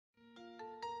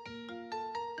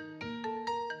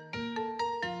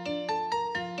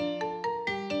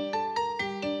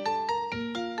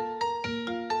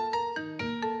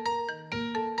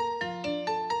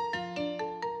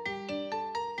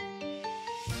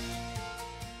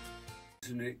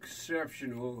an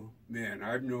exceptional man.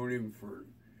 I've known him for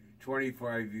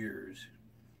 25 years.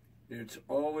 It's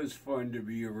always fun to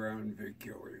be around Vic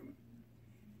Gilliam.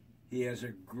 He has a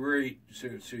great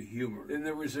sense of humor. And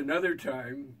there was another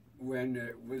time when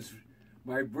it was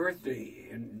my birthday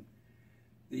in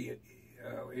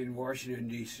Washington,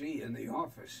 D.C., in the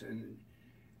office, and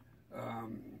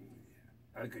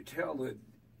I could tell that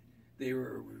they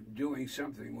were doing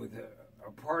something with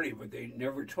a party, but they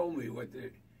never told me what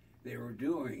they were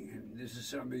doing, and this is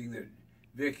something that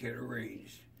Vic had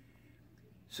arranged.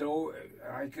 So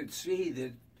I could see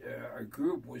that a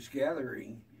group was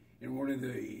gathering in one of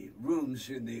the rooms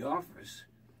in the office,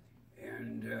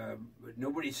 and but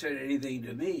nobody said anything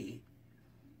to me,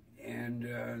 and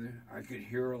I could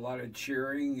hear a lot of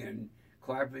cheering and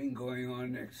clapping going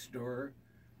on next door.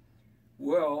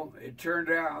 Well, it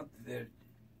turned out that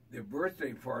the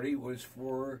birthday party was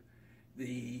for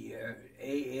the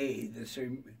AA, the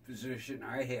same position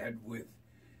I had with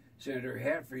Senator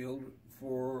Hatfield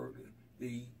for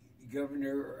the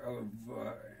governor of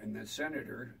and the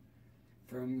senator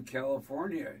from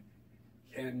California.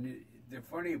 And the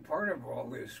funny part of all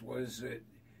this was that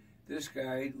this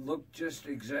guy looked just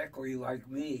exactly like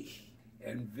me,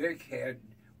 and Vic had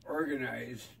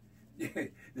organized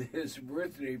this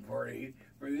birthday party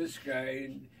for this guy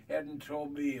and hadn't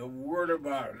told me a word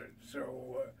about it.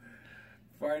 So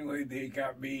finally they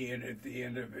got me in at the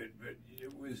end of it, but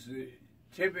it was a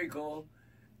typical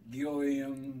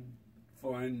Gilliam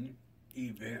fun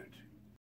event.